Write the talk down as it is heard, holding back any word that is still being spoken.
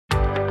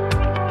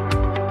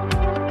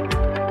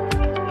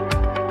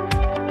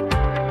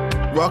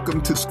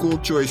Welcome to School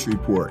Choice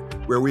Report,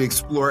 where we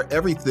explore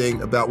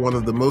everything about one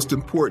of the most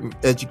important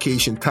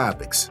education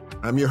topics.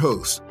 I'm your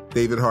host,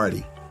 David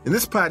Hardy. In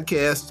this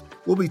podcast,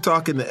 we'll be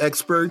talking to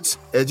experts,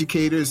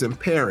 educators, and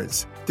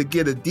parents to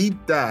get a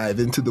deep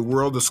dive into the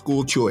world of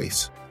school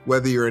choice.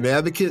 Whether you're an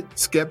advocate,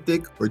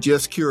 skeptic, or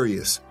just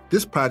curious,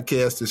 this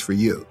podcast is for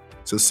you.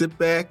 So sit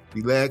back,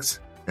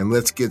 relax, and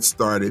let's get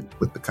started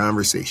with the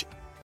conversation.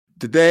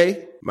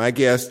 Today, my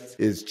guest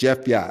is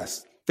Jeff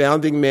Yass,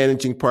 founding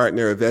managing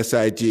partner of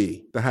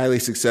SIG, the highly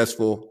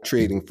successful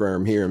trading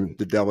firm here in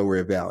the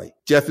Delaware Valley.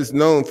 Jeff is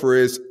known for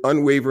his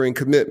unwavering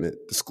commitment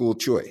to school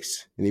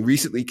choice, and he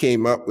recently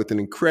came up with an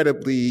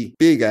incredibly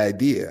big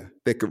idea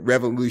that could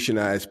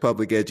revolutionize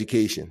public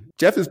education.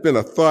 Jeff has been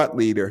a thought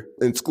leader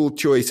in school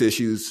choice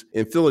issues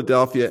in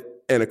Philadelphia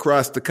and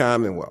across the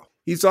Commonwealth.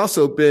 He's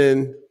also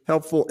been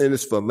helpful in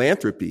his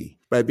philanthropy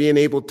by being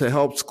able to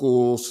help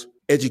schools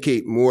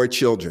educate more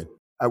children.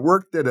 I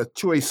worked at a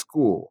choice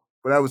school,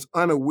 but I was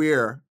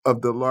unaware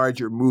of the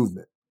larger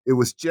movement. It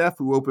was Jeff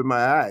who opened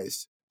my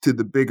eyes to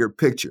the bigger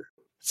picture.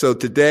 So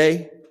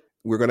today,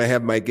 we're going to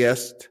have my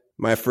guest,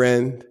 my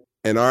friend,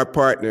 and our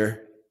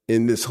partner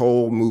in this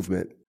whole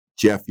movement,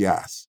 Jeff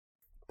Yass.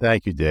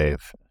 Thank you,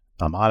 Dave.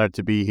 I'm honored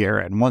to be here.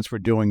 And once we're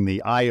doing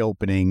the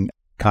eye-opening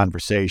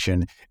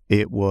conversation,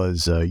 it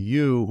was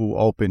you who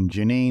opened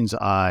Janine's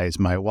eyes,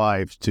 my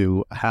wife,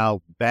 to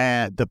how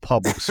bad the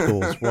public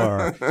schools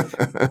were.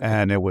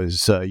 And it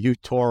was you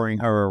touring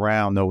her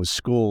around those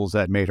schools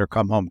that made her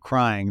come home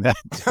crying that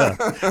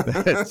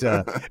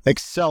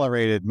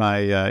accelerated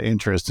my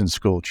interest in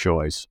school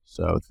choice.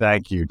 So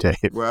thank you,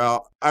 Dave.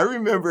 Well, I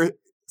remember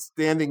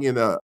standing in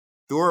a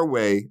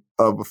doorway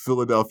of a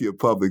Philadelphia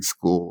public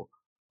school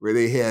where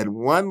they had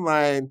one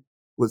line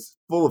was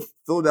full of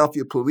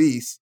Philadelphia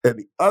police, and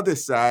the other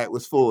side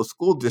was full of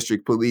school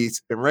district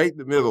police, and right in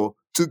the middle,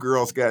 two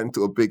girls got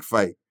into a big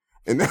fight.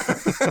 And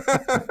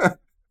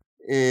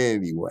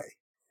anyway,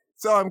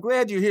 so I'm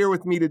glad you're here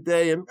with me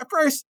today. And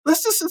first,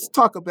 let's just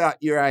talk about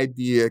your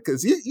idea,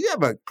 because you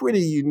have a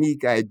pretty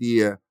unique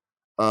idea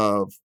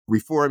of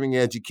reforming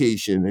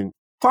education and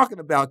talking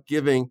about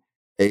giving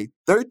a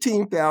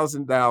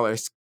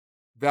 $13,000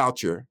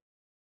 voucher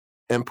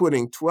and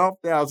putting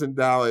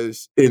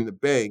 $12,000 in the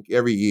bank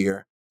every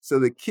year so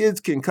the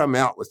kids can come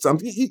out with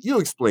something. You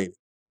explain it.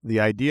 The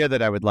idea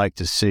that I would like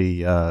to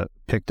see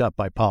picked up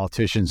by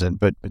politicians,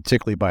 but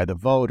particularly by the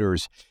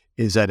voters,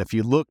 is that if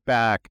you look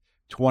back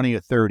 20 or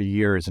 30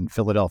 years in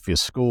Philadelphia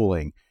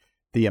schooling,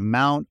 the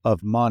amount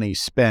of money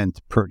spent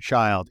per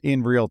child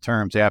in real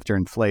terms after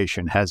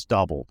inflation has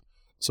doubled.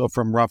 So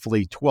from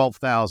roughly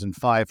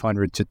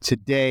 $12,500 to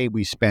today,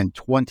 we spend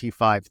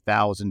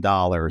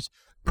 $25,000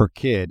 per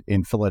kid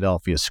in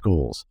Philadelphia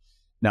schools.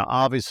 Now,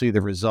 obviously,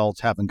 the results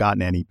haven't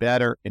gotten any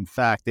better. In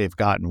fact, they've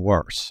gotten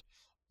worse.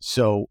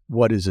 So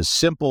what is a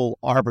simple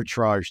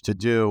arbitrage to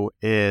do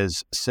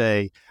is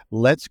say,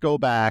 let's go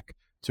back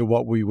to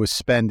what we were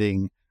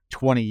spending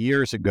 20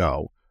 years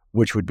ago,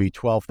 which would be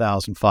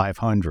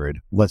 $12,500.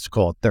 Let's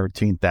call it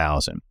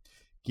 $13,000.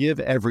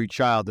 Give every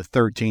child a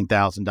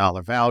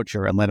 $13,000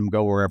 voucher and let them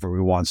go wherever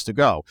he wants to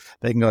go.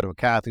 They can go to a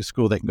Catholic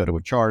school. They can go to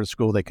a charter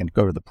school. They can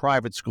go to the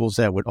private schools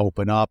that would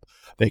open up.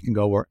 They can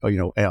go where,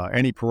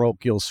 any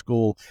parochial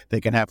school.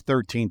 They can have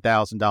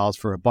 $13,000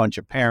 for a bunch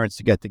of parents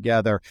to get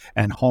together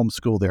and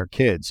homeschool their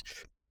kids.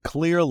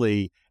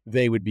 Clearly,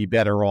 they would be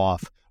better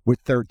off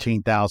with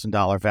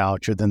 $13,000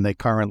 voucher than they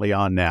currently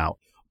are now.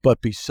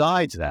 But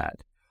besides that,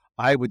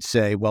 I would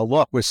say, well,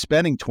 look, we're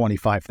spending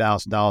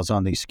 $25,000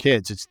 on these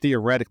kids. It's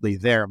theoretically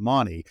their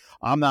money.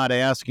 I'm not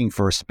asking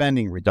for a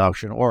spending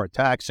reduction or a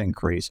tax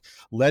increase.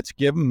 Let's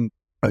give them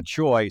a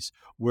choice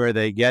where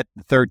they get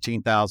the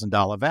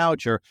 $13,000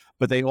 voucher,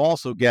 but they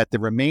also get the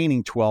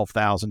remaining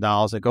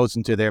 $12,000 that goes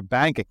into their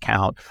bank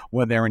account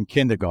when they're in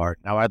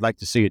kindergarten. Now, I'd like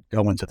to see it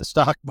go into the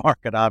stock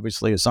market,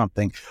 obviously, or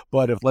something.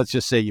 But if, let's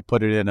just say you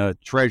put it in a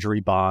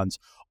treasury bonds,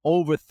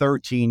 over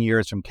 13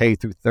 years from K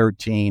through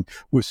 13,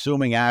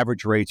 assuming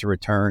average rates of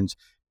returns,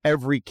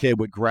 every kid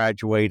would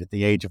graduate at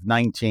the age of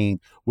 19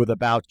 with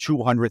about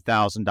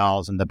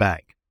 $200,000 in the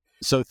bank.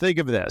 So think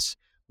of this.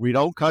 We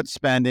don't cut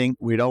spending.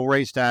 We don't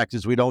raise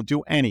taxes. We don't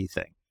do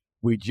anything.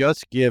 We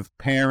just give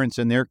parents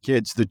and their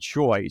kids the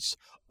choice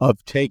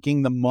of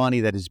taking the money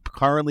that is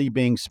currently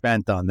being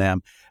spent on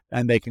them,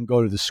 and they can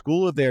go to the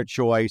school of their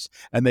choice,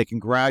 and they can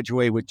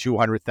graduate with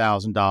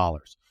 $200,000.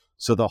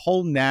 So the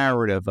whole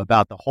narrative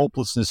about the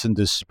hopelessness and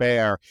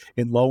despair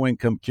in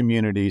low-income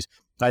communities,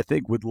 I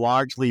think, would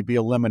largely be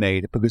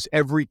eliminated because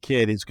every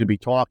kid is going to be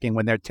talking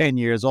when they're 10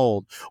 years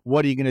old.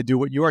 What are you going to do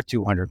with your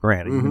 $200,000?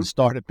 Are you going to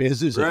start a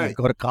business? Are you going to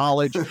go to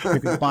college? Are you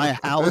going to buy a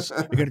house?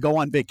 You're going to go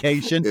on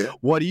vacation? Yeah.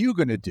 What are you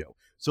going to do?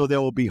 So there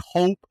will be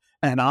hope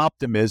and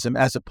optimism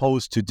as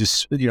opposed to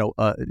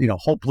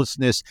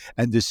hopelessness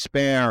and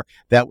despair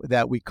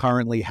that we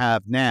currently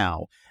have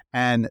now.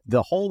 And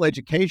the whole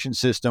education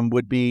system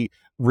would be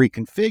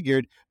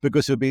reconfigured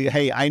because it would be,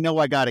 hey, I know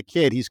I got a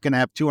kid. He's going to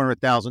have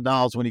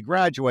 $200,000 when he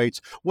graduates.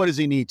 What does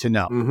he need to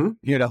know?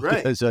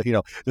 Right.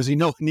 Does he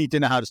need to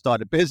know how to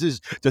start a business?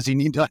 Does he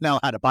need to know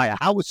how to buy a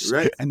house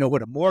and know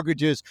what a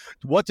mortgage is?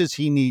 What does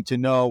he need to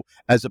know,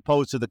 as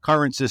opposed to the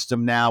current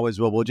system now is,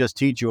 well, we'll just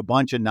teach you a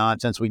bunch of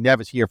nonsense. We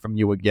never hear from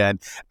you again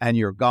and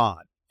you're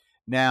gone.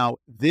 Now,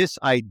 this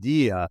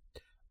idea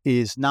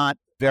is not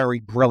very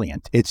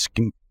brilliant. It's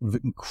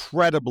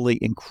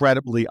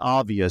incredibly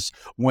obvious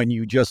when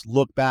you just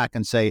look back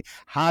and say,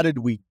 how did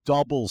we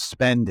double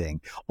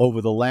spending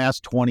over the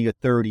last 20 or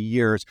 30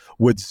 years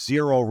with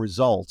zero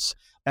results?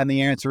 And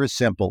the answer is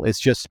simple. It's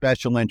just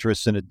special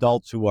interests in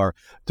adults who are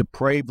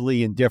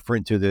depravedly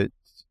indifferent to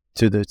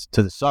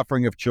the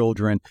suffering of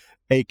children,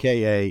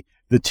 aka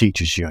the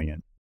teachers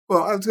union.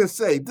 Well, I was going to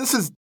say,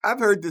 I've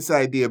heard this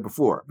idea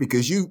before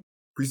because you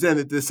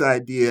presented this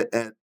idea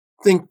at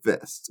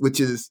ThinkFest, which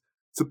is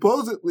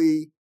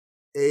supposedly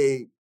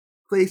a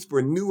place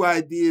for new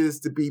ideas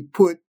to be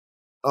put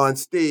on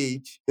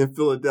stage in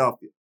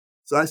Philadelphia.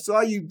 So I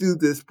saw you do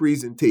this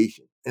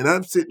presentation, and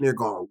I'm sitting there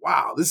going,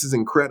 wow, this is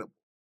incredible.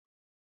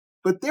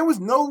 But there was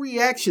no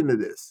reaction to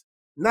this,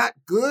 not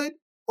good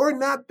or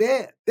not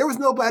bad. There was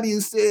nobody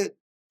who said,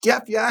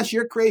 Jeff Yass,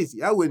 you're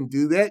crazy. I wouldn't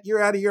do that.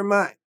 You're out of your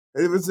mind.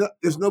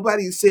 There's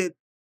nobody who said,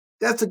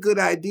 that's a good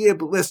idea,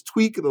 but let's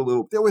tweak it a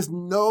little. There was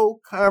no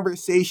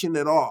conversation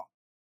at all.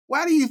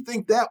 Why do you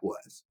think that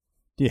was?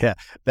 Yeah,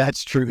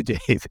 that's true,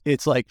 Dave.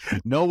 It's like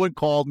no one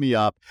called me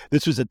up.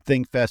 This was at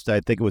ThinkFest. I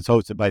think it was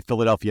hosted by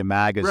Philadelphia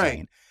Magazine.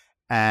 Right.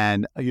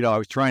 And, I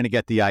was trying to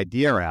get the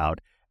idea out.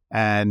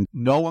 And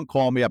no one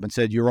called me up and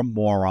said, you're a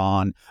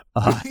moron.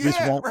 This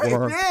won't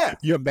work. Yeah.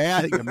 Your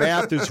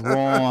math is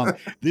wrong.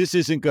 This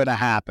isn't going to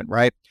happen,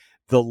 right?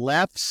 The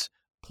left's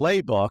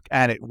playbook,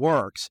 and it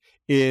works,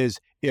 is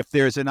if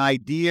there's an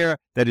idea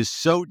that is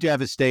so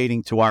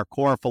devastating to our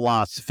core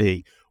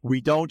philosophy, we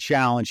don't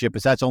challenge it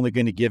because that's only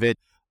going to give it,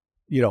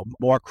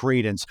 more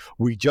credence.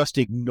 We just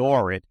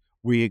ignore it.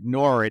 We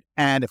ignore it.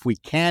 And if we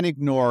can't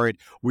ignore it,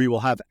 we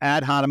will have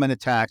ad hominem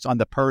attacks on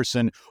the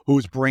person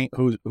who's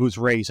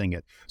raising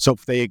it. So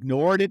if they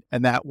ignored it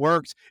and that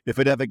works, if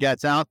it ever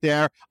gets out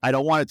there, I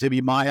don't want it to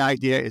be my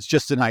idea. It's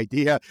just an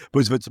idea.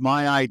 Because if it's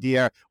my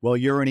idea, well,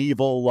 you're an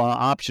evil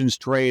options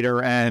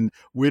trader and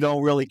we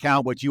don't really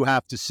count what you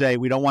have to say.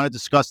 We don't want to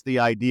discuss the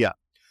idea.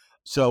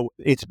 So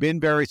it's been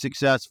very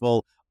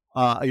successful.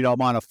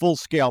 I'm on a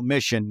full-scale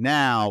mission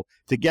now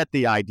to get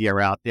the idea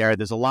out there.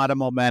 There's a lot of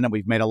momentum.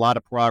 We've made a lot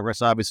of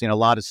progress, obviously, in a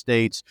lot of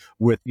states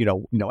with,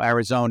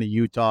 Arizona,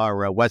 Utah,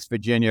 or West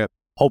Virginia,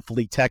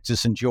 hopefully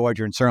Texas and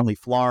Georgia, and certainly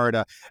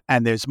Florida.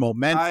 And there's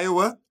momentum.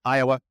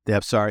 Iowa. Yeah,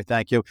 sorry.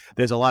 Thank you.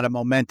 There's a lot of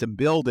momentum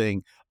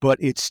building, but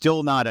it's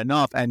still not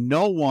enough. And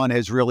no one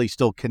has really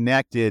still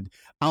connected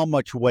how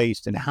much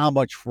waste and how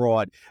much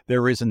fraud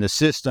there is in the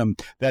system,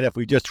 that if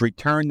we just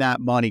return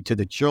that money to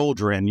the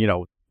children,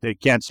 they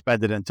can't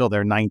spend it until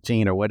they're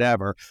 19 or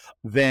whatever,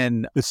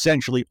 then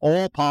essentially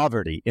all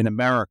poverty in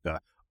America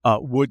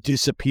would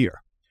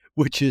disappear,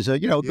 which is a,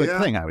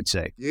 good thing, I would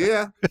say.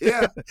 Yeah.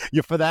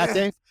 You for that,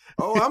 Dave?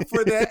 Oh, I'm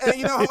for that.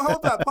 And,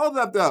 hold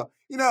up, though.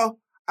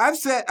 I've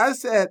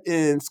sat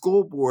in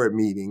school board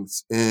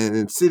meetings and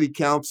in city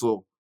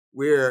council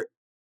where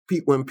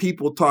when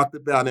people talked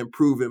about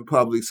improving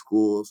public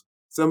schools,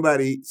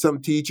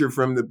 some teacher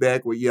from the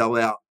back would yell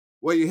out,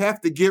 well, you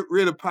have to get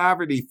rid of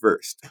poverty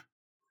first.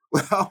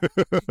 Well,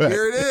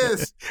 here it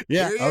is.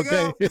 Yeah.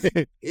 Go.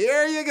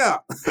 Here you go.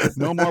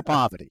 No more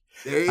poverty.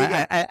 There you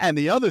go. And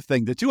the other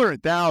thing, the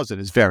 200,000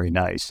 is very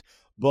nice,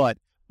 but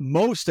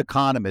most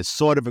economists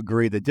sort of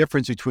agree the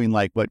difference between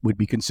like what would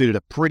be considered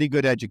a pretty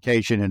good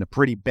education and a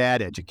pretty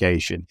bad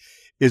education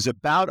is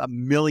about $1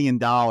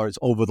 million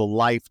over the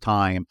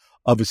lifetime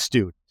of a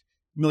student.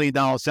 $1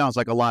 million sounds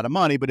like a lot of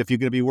money, but if you're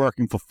going to be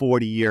working for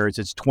 40 years,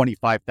 it's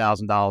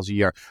 $25,000 a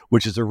year,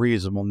 which is a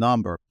reasonable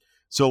number.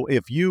 So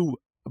if you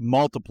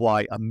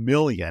multiply 1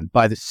 million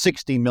by the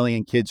 60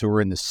 million kids who are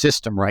in the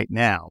system right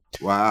now.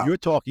 Wow. You're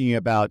talking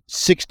about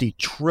 $60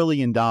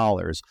 trillion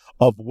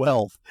of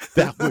wealth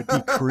that would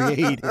be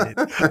created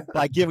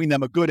by giving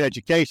them a good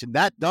education.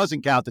 That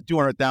doesn't count the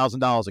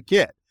 $200,000 a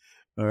kid.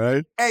 All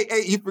right. Hey,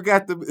 you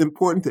forgot the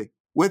important thing.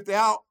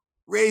 Without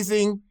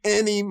raising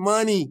any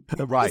money.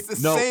 Right.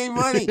 It's the same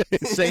money.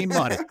 Same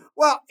money.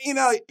 Well,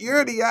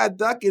 you're the odd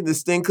duck in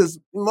this thing because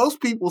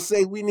most people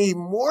say we need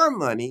more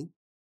money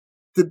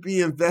to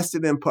be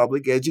invested in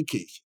public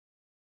education.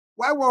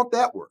 Why won't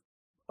that work?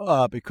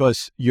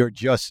 Because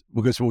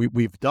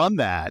we've done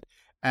that.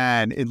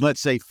 And in,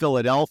 let's say,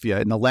 Philadelphia,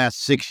 in the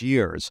last 6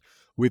 years,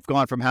 we've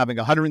gone from having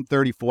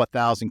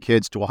 134,000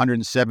 kids to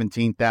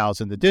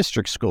 117,000 in the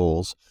district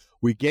schools.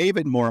 We gave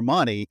it more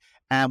money.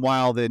 And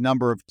while the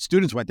number of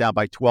students went down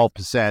by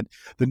 12%,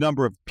 the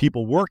number of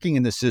people working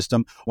in the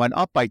system went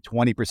up by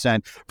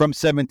 20% from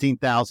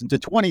 17,000 to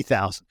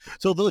 20,000.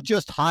 So they'll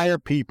just hire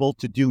people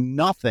to do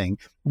nothing,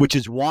 which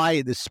is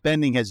why the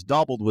spending has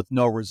doubled with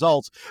no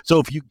results. So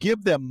if you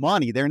give them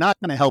money, they're not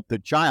going to help the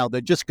child.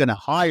 They're just going to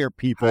hire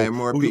people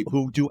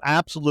who do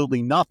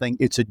absolutely nothing.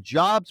 It's a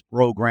jobs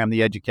program,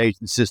 the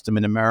education system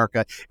in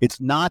America.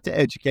 It's not to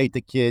educate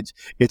the kids.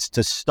 It's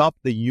to stuff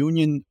the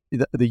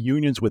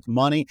unions with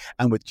money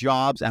and with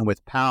jobs and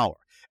with power.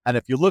 And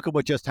if you look at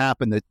what just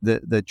happened,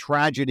 the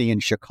tragedy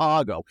in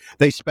Chicago,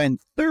 they spend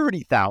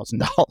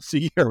 $30,000 a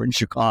year in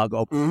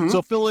Chicago. Mm-hmm.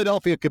 So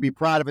Philadelphia could be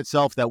proud of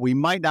itself that we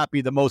might not be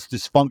the most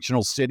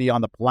dysfunctional city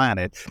on the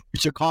planet.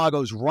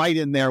 Chicago's right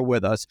in there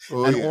with us.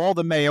 All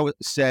the mayor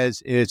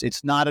says is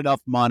it's not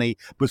enough money.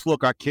 But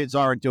look, our kids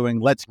aren't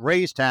doing, let's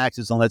raise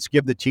taxes and let's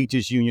give the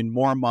teachers union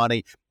more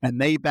money. And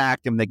they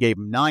backed him. They gave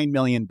him $9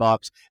 million.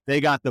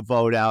 They got the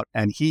vote out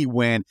and he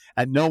win.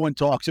 And no one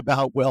talks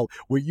about, well,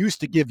 we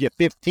used to give you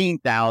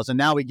 15,000.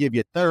 Now we give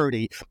you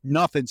 30.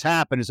 Nothing's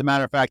happened. As a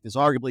matter of fact, it's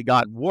arguably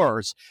gotten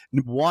worse.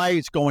 Why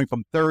it's going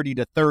from 30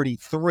 to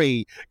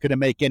 33 going to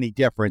make any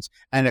difference?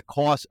 And of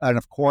course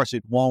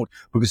it won't,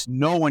 because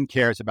no one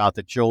cares about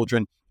the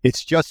children.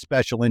 It's just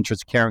special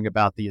interests caring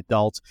about the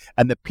adults.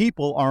 And the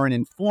people aren't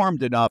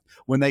informed enough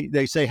when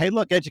they say, hey,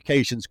 look,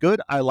 education's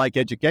good. I like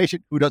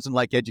education. Who doesn't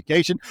like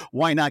education?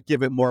 Why not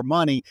give it more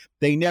money?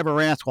 They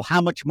never ask, well, how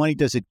much money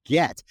does it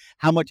get?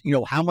 How much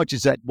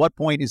is at what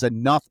point is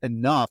enough?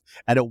 And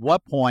at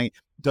what point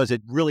does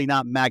it really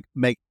not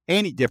make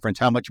any difference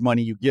how much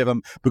money you give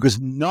them? Because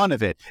none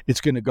of it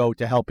is going to go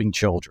to helping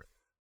children.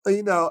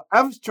 I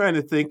was trying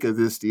to think of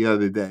this the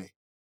other day.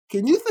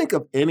 Can you think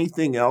of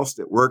anything else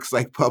that works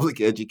like public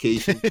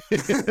education?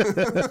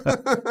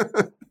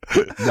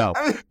 No.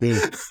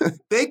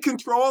 They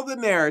control the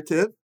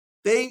narrative.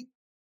 They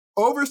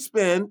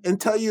overspend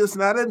and tell you it's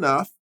not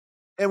enough.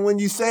 And when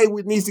you say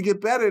it needs to get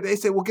better, they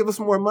say, well, give us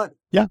more money.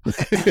 Yeah.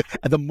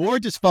 And the more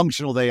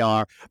dysfunctional they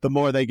are, the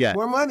more they get.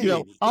 More money.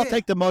 I'll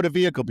take the Motor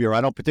Vehicle Bureau.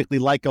 I don't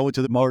particularly like going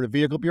to the Motor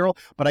Vehicle Bureau,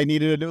 but I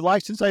needed a new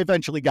license. I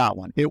eventually got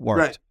one. It worked.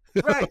 Right.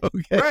 Right,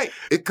 okay. Right.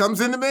 It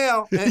comes in the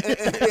mail.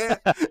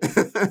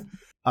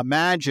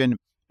 Imagine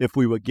if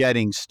we were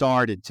getting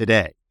started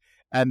today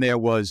and there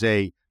was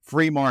a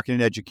free market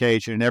in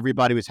education and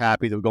everybody was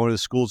happy. They were going to the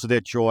schools of their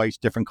choice,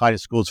 different kind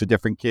of schools for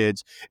different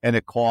kids, and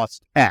it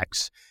cost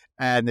X.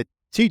 And the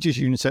teachers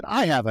union said,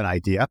 I have an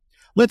idea.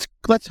 Let's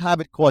have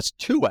it cost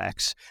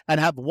 2X and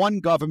have one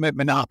government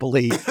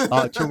monopoly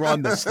to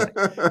run this thing.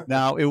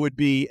 Now, it would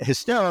be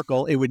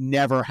hysterical. It would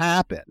never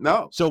happen.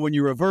 No. So when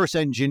you reverse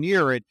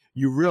engineer it,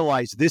 you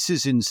realize this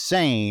is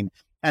insane.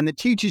 And the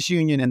teachers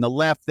union and the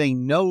left, they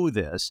know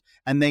this,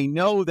 and they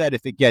know that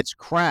if it gets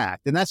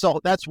cracked, and that's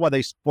why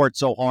they fought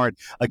so hard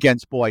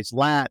against Boys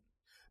Latin,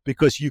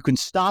 because you can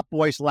stop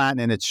Boys Latin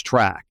in its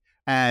track.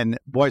 And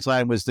Boys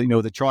Latin was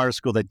the charter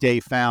school that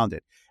Dave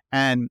founded.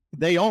 And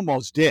they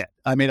almost did.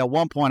 I mean, at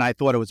one point, I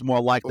thought it was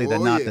more likely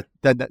than not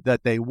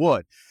that they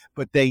would.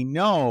 But they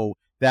know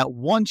that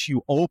once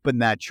you open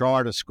that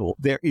charter school,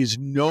 there is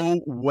no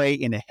way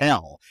in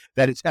hell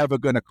that it's ever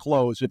going to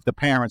close if the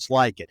parents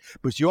like it.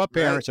 Because your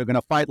parents are going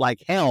to fight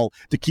like hell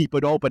to keep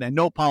it open, and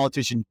no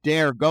politician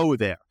dare go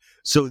there.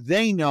 So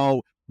they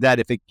know that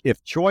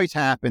if choice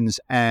happens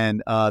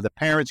and the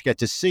parents get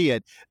to see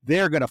it,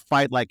 they're going to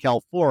fight like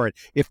hell for it.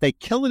 If they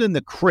kill it in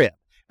the crib,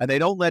 and they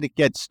don't let it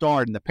get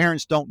started, and the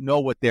parents don't know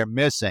what they're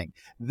missing,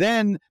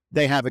 then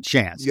they have a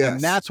chance. Yes.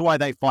 And that's why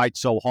they fight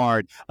so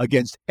hard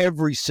against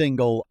every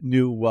single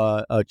new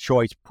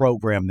choice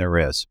program there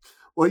is.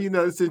 Well,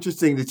 it's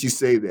interesting that you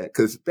say that,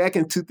 because back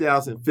in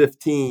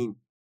 2015,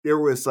 there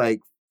was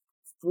like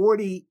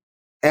 40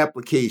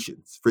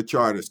 applications for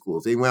charter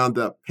schools. They wound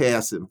up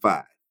passing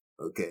 5,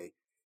 okay?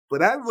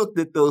 But I looked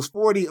at those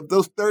 40, of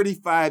those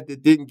 35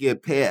 that didn't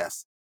get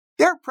passed,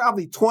 there are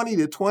probably 20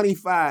 to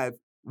 25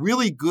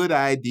 really good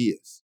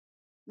ideas.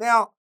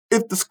 Now,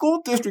 if the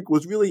school district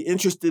was really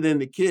interested in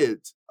the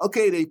kids,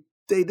 okay, they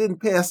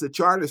didn't pass the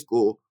charter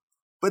school,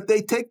 but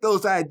they take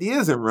those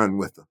ideas and run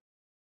with them.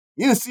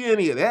 You didn't see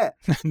any of that.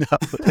 No,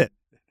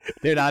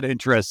 they're not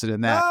interested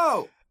in that.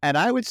 No. And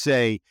I would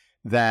say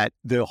that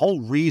the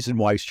whole reason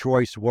why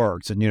choice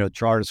works, and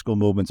charter school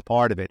movement's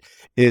part of it,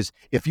 is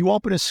if you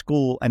open a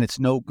school and it's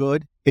no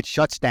good, it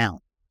shuts down.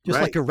 Just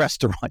like a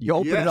restaurant. You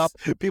open it up,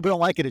 people don't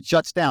like it, it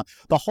shuts down.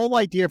 The whole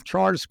idea of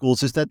charter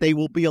schools is that they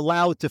will be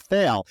allowed to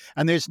fail.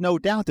 And there's no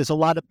doubt there's a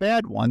lot of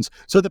bad ones.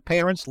 So the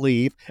parents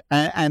leave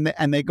and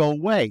they go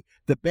away.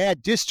 The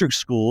bad district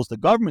schools, the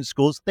government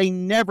schools, they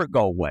never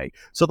go away.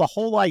 So the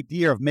whole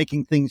idea of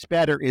making things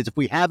better is if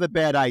we have a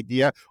bad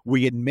idea,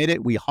 we admit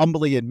it, we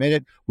humbly admit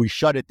it, we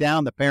shut it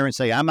down. The parents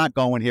say, I'm not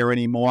going here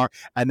anymore.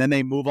 And then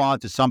they move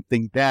on to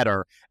something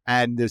better.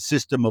 And the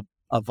system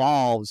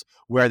evolves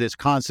where there's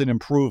constant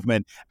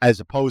improvement, as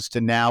opposed to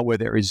now where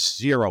there is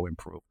zero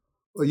improvement.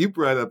 Well, you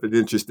brought up an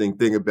interesting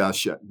thing about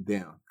shutting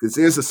down, because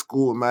there's a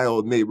school in my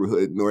old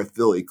neighborhood in North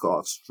Philly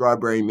called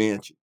Strawberry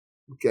Mansion,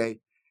 okay?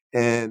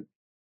 And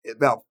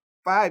about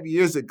 5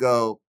 years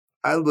ago,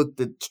 I looked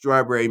at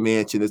Strawberry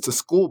Mansion. It's a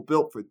school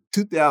built for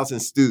 2,000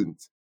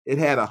 students. It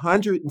had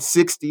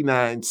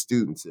 169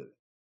 students in it.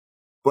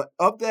 But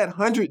of that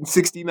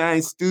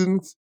 169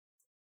 students,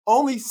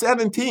 only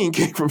 17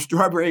 came from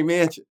Strawberry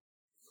Mansion.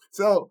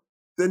 So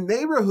the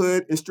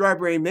neighborhood in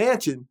Strawberry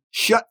Mansion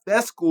shut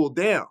that school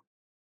down,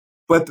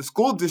 but the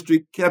school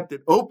district kept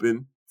it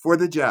open for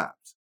the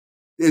jobs.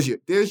 There's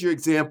your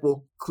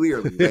example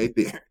clearly right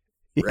there.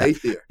 Yeah. Right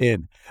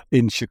there.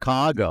 In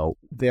Chicago,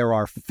 there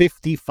are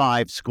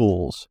 55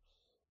 schools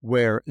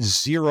where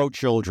 0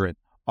 children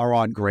are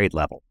on grade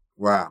level.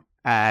 Wow.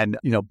 And,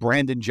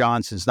 Brandon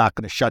Johnson's not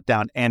going to shut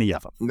down any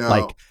of them. No.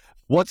 Like,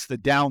 what's the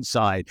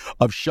downside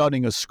of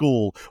shutting a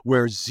school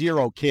where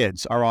 0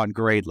 kids are on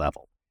grade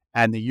level?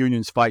 And the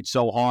unions fight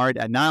so hard,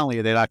 and not only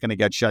are they not going to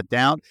get shut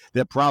down,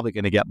 they're probably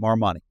going to get more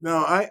money. No,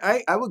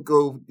 I would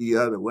go the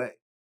other way.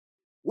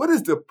 What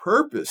is the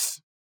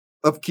purpose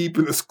of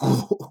keeping a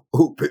school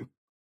open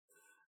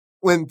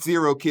when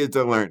 0 kids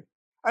are learning?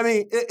 I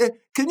mean,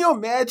 can you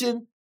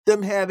imagine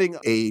them having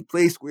a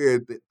place where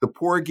the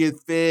poor get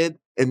fed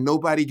and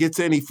nobody gets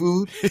any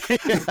food? Would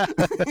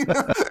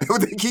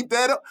they keep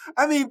that up?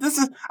 I mean,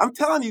 I'm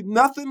telling you,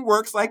 nothing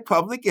works like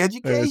public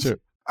education.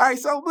 All right,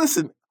 so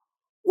listen.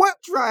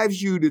 What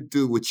drives you to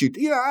do what you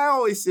do? I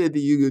always said to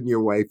you and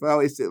your wife,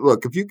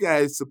 look, if you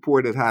guys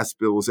supported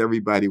hospitals,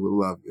 everybody would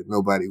love you.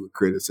 Nobody would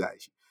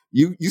criticize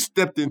you. You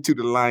stepped into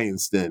the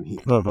lion's den here.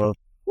 Uh-huh.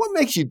 What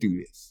makes you do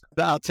this?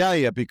 I'll tell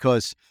you,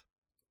 because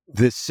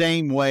the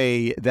same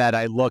way that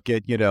I look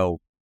at,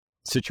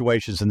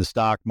 situations in the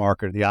stock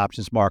market or the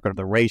options market or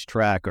the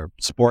racetrack or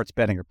sports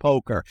betting or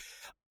poker,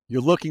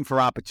 you're looking for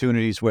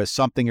opportunities where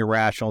something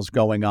irrational is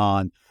going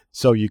on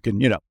so you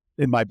can,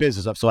 in my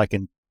business, so I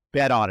can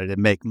bet on it and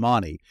make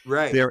money.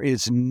 Right. There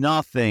is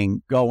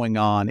nothing going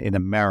on in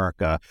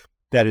America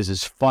that is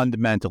as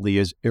fundamentally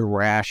as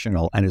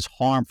irrational and as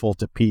harmful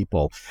to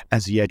people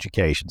as the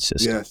education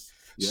system. Yes.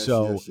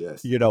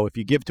 If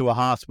you give to a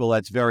hospital,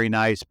 that's very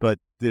nice, but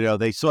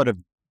they sort of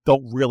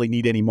don't really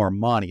need any more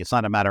money. It's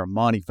not a matter of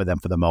money for them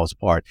for the most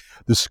part.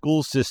 The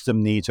school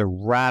system needs a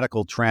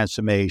radical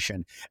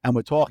transformation, and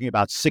we're talking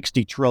about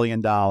 $60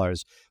 trillion.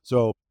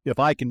 So if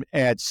I can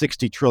add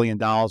 $60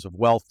 trillion of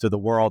wealth to the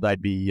world,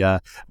 I'd be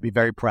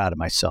very proud of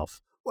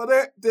myself.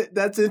 Well,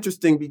 that's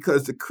interesting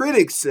because the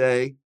critics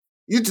say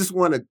you just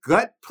want to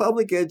gut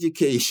public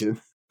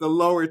education, the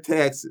lower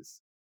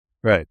taxes.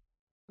 Right.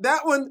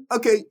 That one,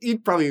 okay, you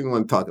probably didn't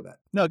want to talk about it.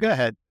 No, go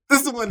ahead. This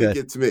is the one that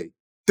gets me.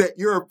 That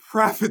you're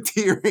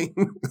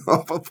profiteering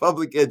off of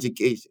public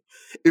education.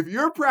 If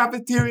you're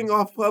profiteering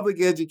off public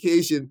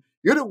education,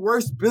 you're the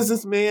worst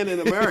businessman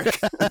in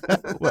America.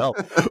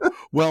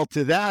 Well,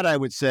 to that, I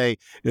would say,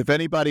 if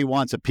anybody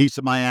wants a piece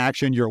of my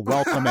action, you're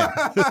welcome in.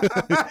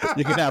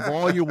 You can have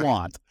all you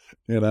want.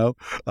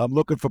 I'm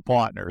looking for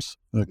partners.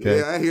 Okay.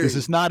 Yeah, I hear this you.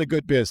 is not a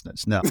good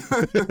business. No.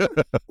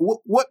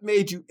 What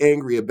made you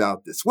angry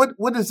about this? What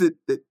is it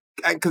that,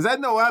 because I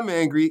know I'm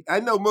angry. I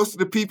know most of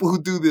the people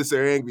who do this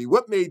are angry.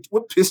 What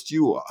pissed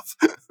you off?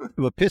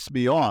 What pissed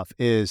me off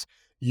is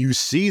you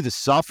see the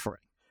suffering,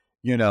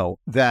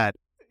 that,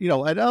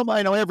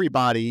 I know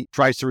everybody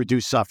tries to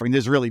reduce suffering.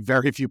 There's really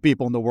very few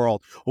people in the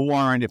world who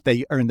aren't, if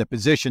they are in the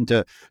position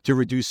to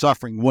reduce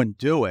suffering, wouldn't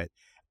do it.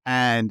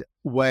 And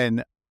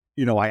when,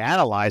 I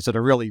analyze it, I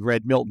really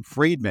read Milton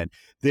Friedman,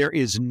 there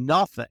is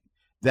nothing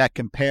that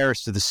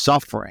compares to the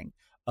suffering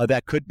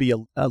that could be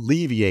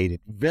alleviated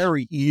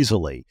very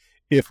easily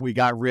if we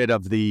got rid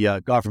of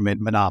the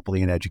government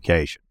monopoly in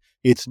education.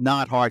 It's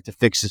not hard to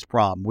fix this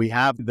problem. We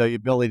have the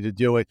ability to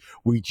do it.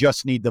 We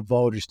just need the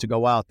voters to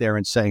go out there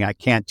and saying, I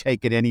can't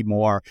take it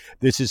anymore.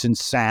 This is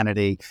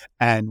insanity.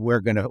 And we're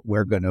going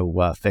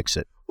to fix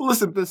it. Well,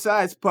 listen,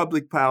 besides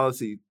public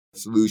policy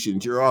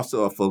solutions, you're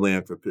also a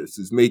philanthropist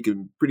who's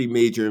making pretty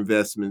major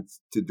investments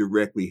to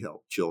directly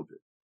help children.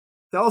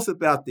 Tell us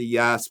about the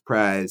Yass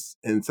Prize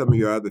and some of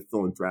your other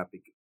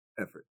philanthropic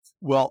efforts.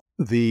 Well,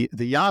 the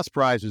Yass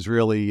Prize was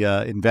really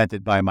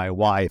invented by my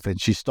wife,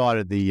 and she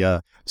started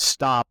the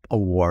STOP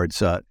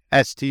Awards,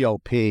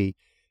 STOP,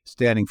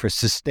 standing for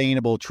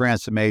Sustainable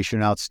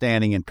Transformation,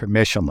 Outstanding, and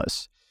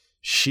Permissionless.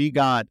 She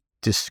got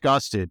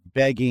disgusted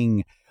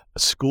begging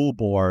school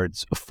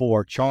boards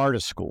for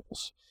charter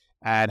schools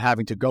and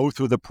having to go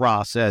through the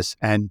process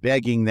and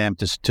begging them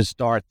to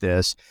start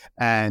this.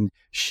 And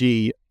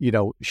she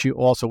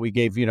also,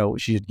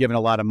 she had given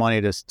a lot of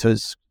money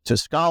to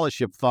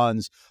scholarship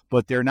funds,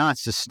 but they're not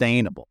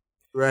sustainable.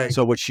 Right.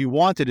 So what she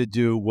wanted to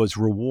do was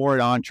reward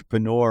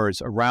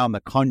entrepreneurs around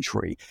the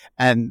country,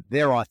 and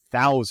there are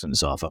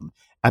thousands of them,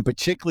 and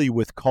particularly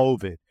with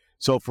COVID.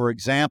 So, for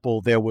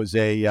example, there was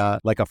a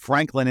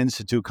Franklin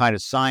Institute kind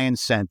of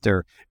science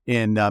center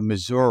in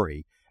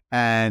Missouri,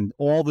 and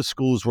all the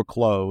schools were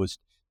closed,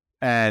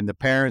 and the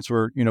parents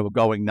were,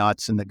 going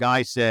nuts. And the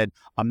guy said,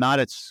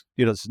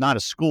 it's not a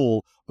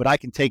school, but I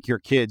can take your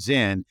kids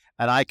in,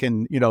 and I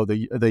can,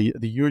 the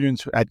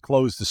unions had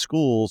closed the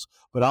schools,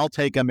 but I'll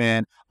take them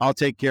in. I'll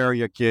take care of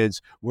your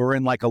kids. We're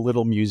in like a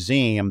little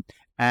museum,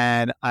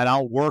 and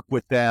I'll work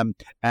with them,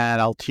 and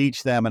I'll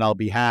teach them, and I'll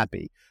be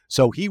happy.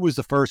 So he was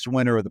the first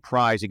winner of the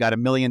prize. He got $1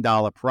 million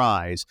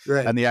prize.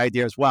 Right. And the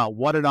idea is, wow,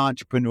 what an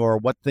entrepreneur,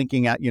 what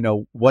thinking at,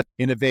 what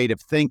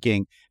innovative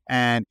thinking.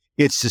 And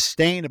it's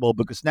sustainable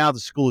because now the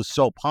school is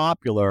so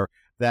popular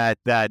that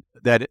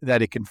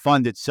it can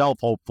fund itself,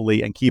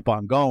 hopefully, and keep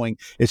on going.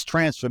 It's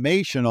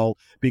transformational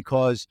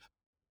because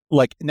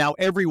like now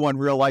everyone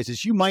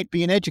realizes you might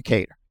be an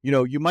educator.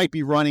 You might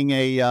be running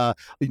a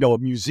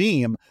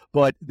museum,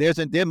 but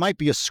there might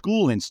be a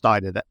school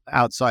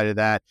outside of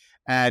that.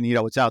 And,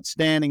 it's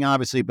outstanding,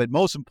 obviously, but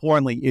most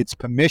importantly, it's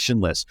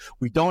permissionless.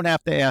 We don't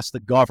have to ask the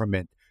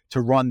government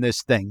to run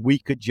this thing. We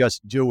could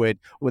just do it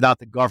without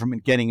the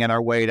government getting in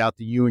our way, without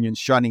the unions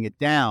shutting it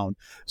down.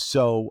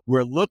 So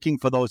we're looking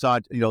for those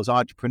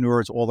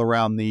entrepreneurs all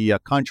around the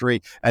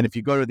country. And if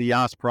you go to the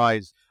Yass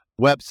Prize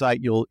website,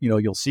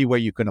 you'll see where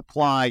you can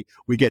apply.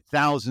 We get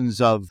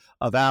thousands of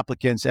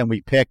applicants, and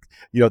we pick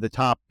the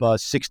top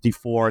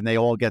 64, and they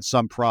all get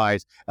some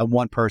prize, and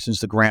one person's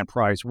the grand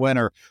prize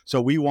winner.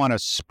 So we want to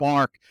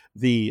spark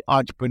the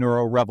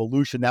entrepreneurial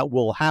revolution that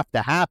will have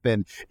to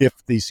happen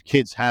if these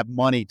kids have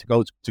money to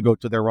go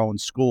to their own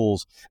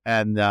schools,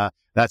 and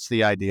that's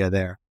the idea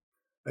there.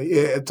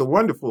 Yeah, it's a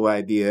wonderful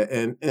idea,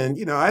 and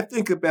I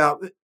think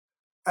about.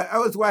 I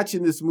was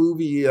watching this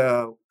movie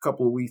a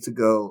couple of weeks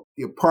ago,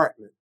 The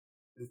Apartment.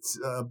 It's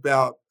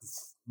about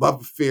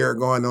love affair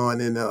going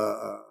on in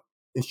an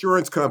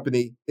insurance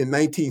company in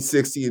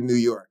 1960 in New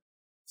York.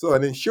 So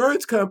an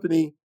insurance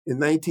company in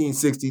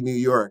 1960 New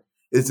York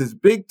is this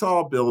big,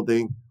 tall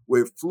building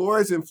with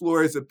floors and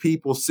floors of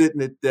people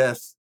sitting at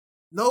desks.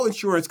 No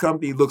insurance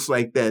company looks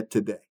like that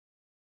today.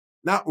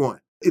 Not one.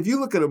 If you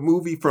look at a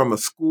movie from a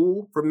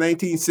school from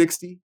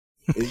 1960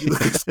 and you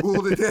look at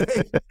school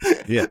today,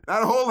 yeah,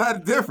 not a whole lot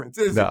of difference,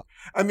 is it?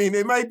 I mean,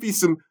 there might be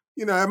some,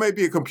 there might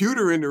be a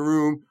computer in the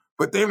room,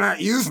 but they're not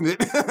using it.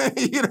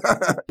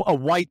 A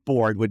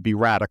whiteboard would be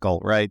radical,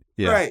 right?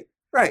 Yeah.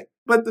 Right.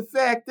 But the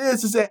fact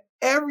is that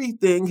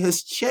everything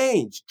has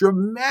changed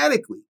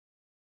dramatically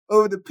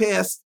over the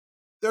past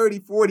 30,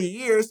 40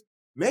 years,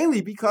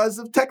 mainly because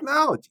of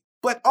technology,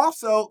 but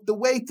also the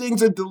way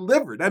things are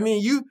delivered. I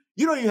mean, you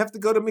don't even have to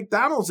go to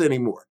McDonald's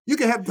anymore. You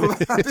can have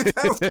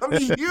McDonald's come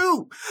to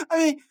you. I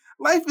mean,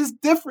 life is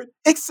different,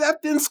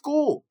 except in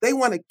school. They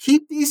want to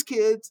keep these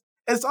kids.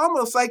 It's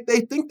almost like they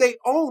think they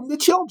own the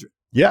children.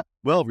 Yeah.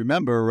 Well,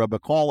 remember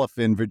McAuliffe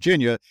in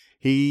Virginia,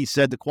 he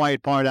said the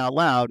quiet part out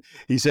loud.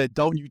 He said,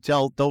 I don't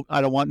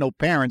want no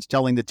parents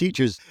telling the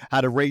teachers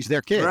how to raise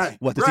their kids,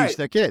 what to teach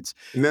their kids.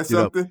 And that's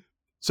something.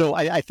 So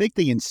I think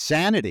the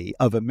insanity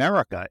of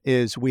America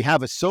is we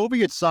have a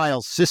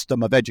Soviet-style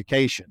system of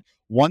education,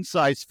 one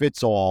size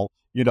fits all,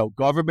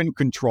 government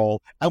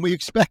control, and we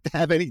expect to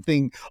have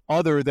anything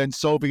other than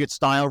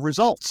Soviet-style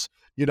results.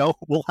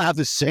 We'll have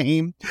the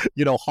same,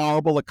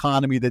 horrible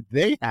economy that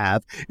they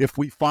have if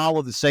we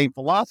follow the same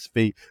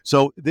philosophy.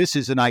 So this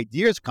is an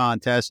ideas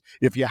contest.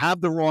 If you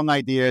have the wrong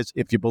ideas,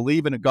 if you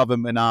believe in a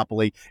government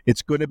monopoly,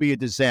 it's going to be a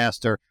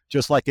disaster,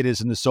 just like it is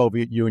in the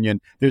Soviet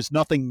Union. There's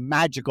nothing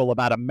magical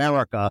about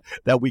America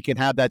that we can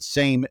have that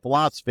same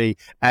philosophy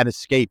and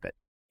escape it.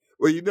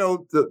 Well,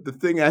 the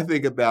thing I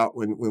think about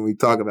when we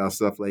talk about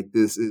stuff like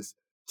this is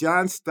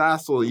John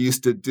Stossel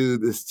used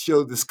to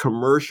show this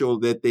commercial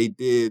that they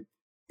did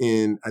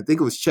in, I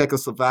think it was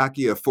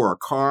Czechoslovakia, for a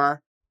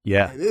car.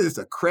 Yeah. And it is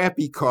a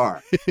crappy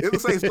car. It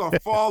looks like it's going to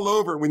fall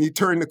over when you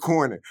turn the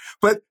corner.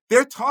 But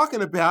they're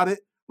talking about it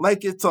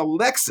like it's a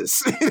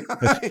Lexus.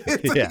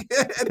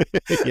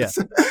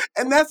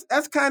 And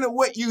that's kind of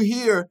what you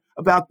hear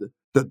about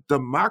the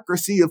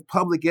democracy of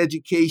public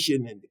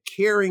education and the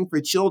caring for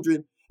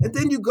children. And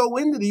then you go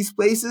into these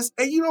places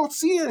and you don't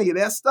see any of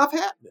that stuff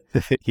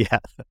happening. Yeah.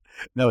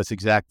 No, it's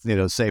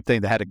exactly same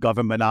thing. They had a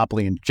government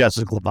monopoly in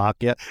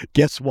Czechoslovakia.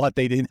 Guess what?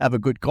 They didn't have a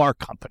good car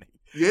company.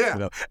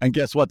 Yeah. And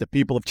guess what? The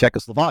people of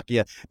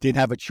Czechoslovakia didn't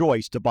have a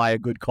choice to buy a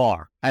good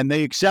car. And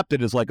they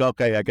accepted it as like,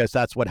 okay, I guess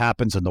that's what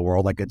happens in the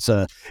world. Like it's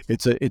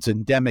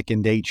endemic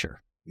in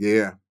nature.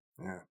 Yeah.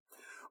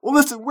 Well,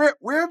 listen,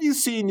 where have you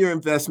seen your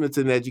investments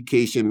in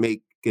education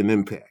make an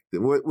impact?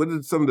 And what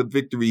are some of the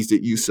victories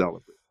that you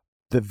celebrate?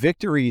 The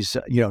victories,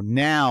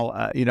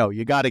 now,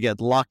 you got to get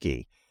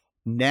lucky.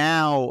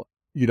 Now,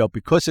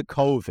 because of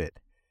COVID,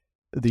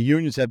 the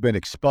unions have been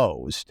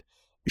exposed,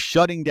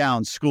 shutting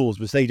down schools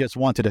because they just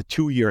wanted a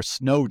 2-year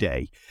snow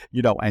day,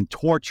 and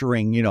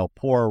torturing,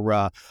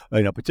 poor,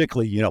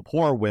 particularly,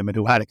 poor women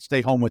who had to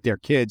stay home with their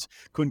kids,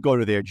 couldn't go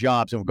to their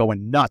jobs and were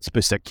going nuts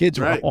because their kids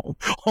were home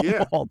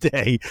all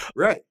day.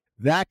 Right.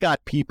 That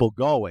got people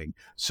going.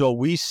 So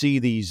we see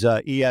these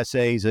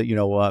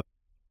ESAs,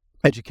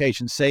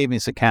 education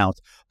savings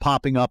accounts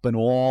popping up in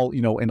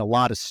in a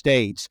lot of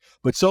states.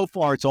 But so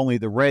far, it's only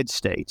the red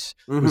states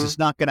because it's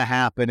not going to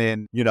happen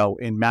in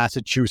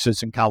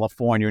Massachusetts and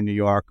California and New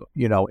York.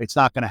 It's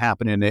not going to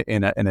happen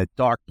in a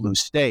dark blue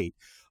state.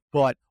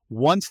 But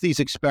once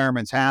these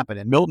experiments happen,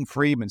 and Milton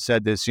Friedman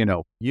said this,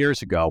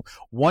 years ago,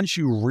 once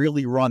you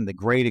really run the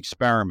great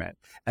experiment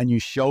and you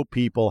show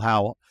people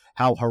how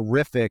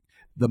horrific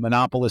the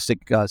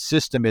monopolistic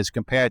system is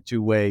compared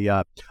to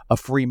a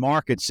free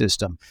market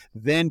system,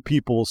 then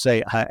people will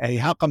say, hey,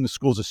 how come the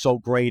schools are so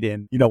great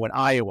in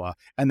Iowa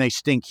and they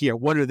stink here?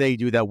 What do they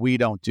do that we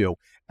don't do?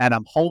 And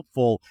I'm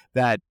hopeful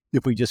that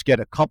if we just get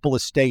a couple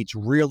of states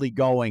really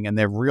going and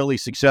they're really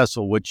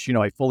successful, which,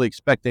 I fully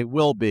expect they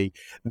will be,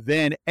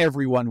 then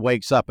everyone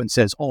wakes up and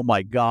says, oh,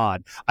 my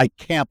God, I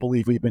can't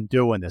believe we've been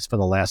doing this for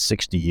the last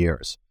 60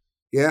 years.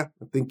 Yeah,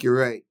 I think you're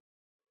right.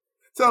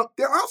 So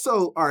there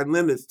also are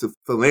limits to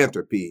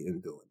philanthropy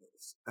in doing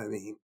this. I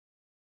mean,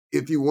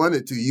 if you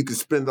wanted to, you could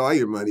spend all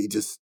your money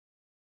just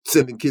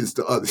sending kids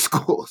to other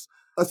schools,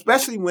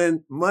 especially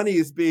when money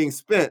is being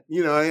spent.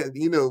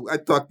 I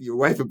talk to your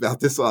wife about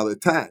this all the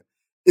time.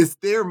 It's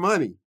their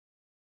money.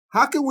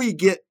 How can we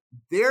get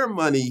their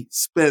money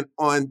spent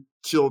on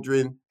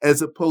children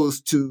as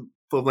opposed to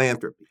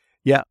philanthropy?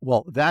 Yeah,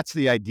 well, that's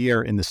the idea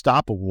in the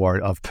Stop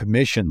Award of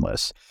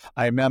permissionless.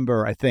 I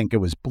remember, I think it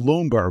was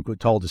Bloomberg who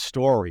told a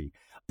story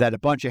that a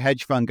bunch of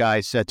hedge fund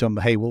guys said to him,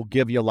 hey, we'll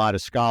give you a lot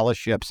of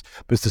scholarships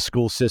because the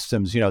school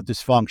system's,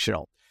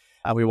 dysfunctional.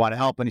 And we want to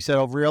help. And he said,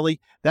 oh,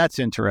 really? That's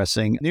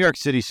interesting. New York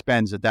City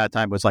spends at that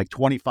time was like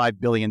 $25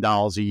 billion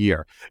a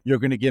year. You're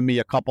going to give me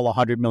a couple of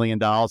 $100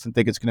 million and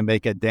think it's going to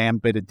make a damn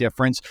bit of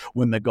difference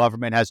when the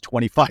government has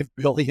 $25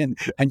 billion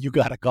and you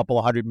got a couple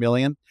of $100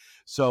 million.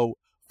 So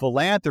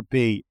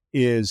philanthropy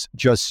is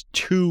just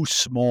too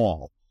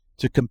small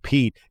to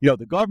compete.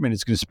 The government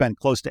is going to spend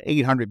close to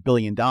 $800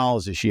 billion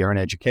this year in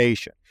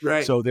education.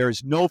 Right. So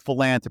there's no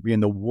philanthropy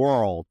in the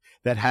world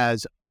that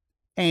has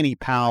any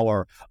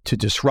power to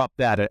disrupt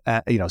that,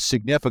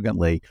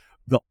 significantly.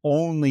 The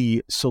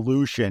only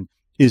solution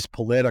is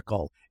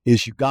political,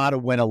 is you got to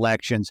win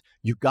elections.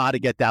 You got to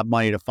get that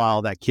money to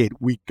follow that kid.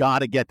 We got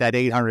to get that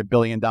 $800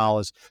 billion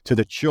to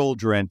the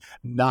children,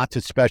 not to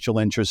special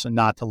interests and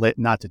not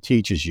to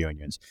teachers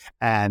unions.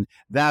 And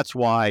that's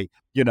why,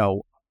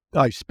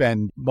 I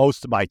spend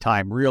most of my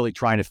time really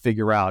trying to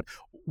figure out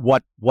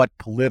what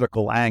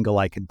political angle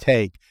I can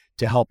take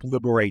to help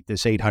liberate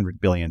this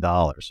 $800 billion.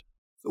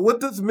 So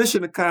what does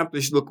mission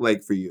accomplished look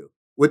like for you?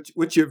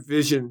 What's your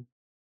vision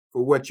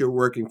for what you're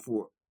working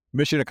for?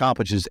 Mission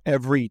accomplished is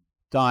every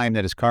dime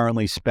that is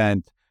currently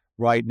spent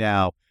right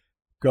now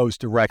goes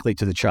directly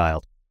to the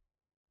child,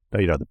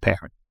 the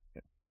parent.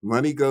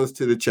 Money goes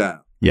to the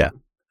child. Yeah.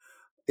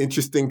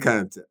 Interesting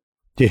concept.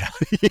 Yeah.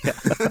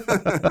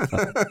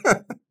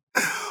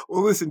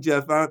 Well, listen,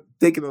 Jeff, I'm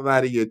taking a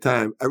lot of your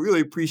time. I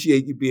really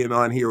appreciate you being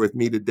on here with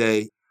me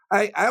today.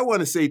 I want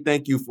to say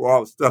thank you for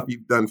all the stuff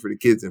you've done for the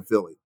kids in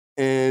Philly.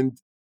 And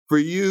for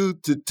you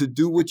to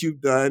do what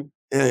you've done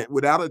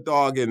without a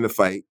dog in the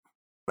fight,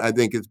 I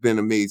think it's been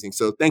amazing.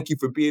 So thank you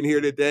for being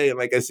here today. And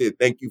like I said,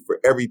 thank you for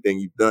everything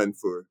you've done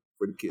for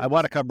the kids. I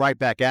want to come right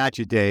back at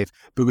you, Dave,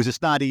 because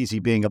it's not easy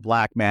being a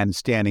black man and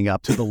standing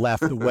up to the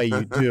left the way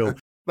you do. I'd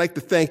like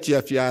to thank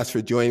Jeff Yass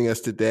for joining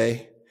us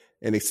today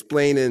and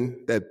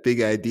explaining that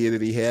big idea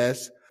that he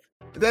has.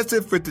 That's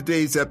it for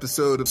today's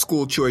episode of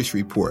School Choice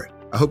Report.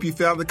 I hope you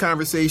found the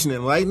conversation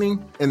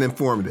enlightening and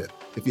informative.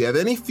 If you have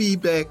any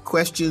feedback,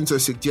 questions, or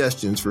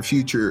suggestions for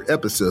future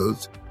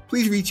episodes,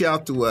 please reach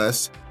out to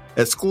us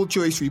at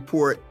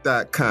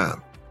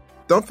schoolchoicereport.com.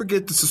 Don't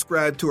forget to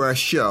subscribe to our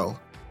show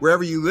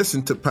wherever you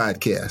listen to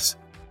podcasts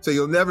so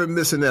you'll never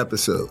miss an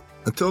episode.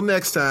 Until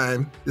next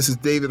time, this is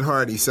David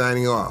Hardy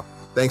signing off.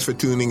 Thanks for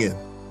tuning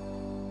in.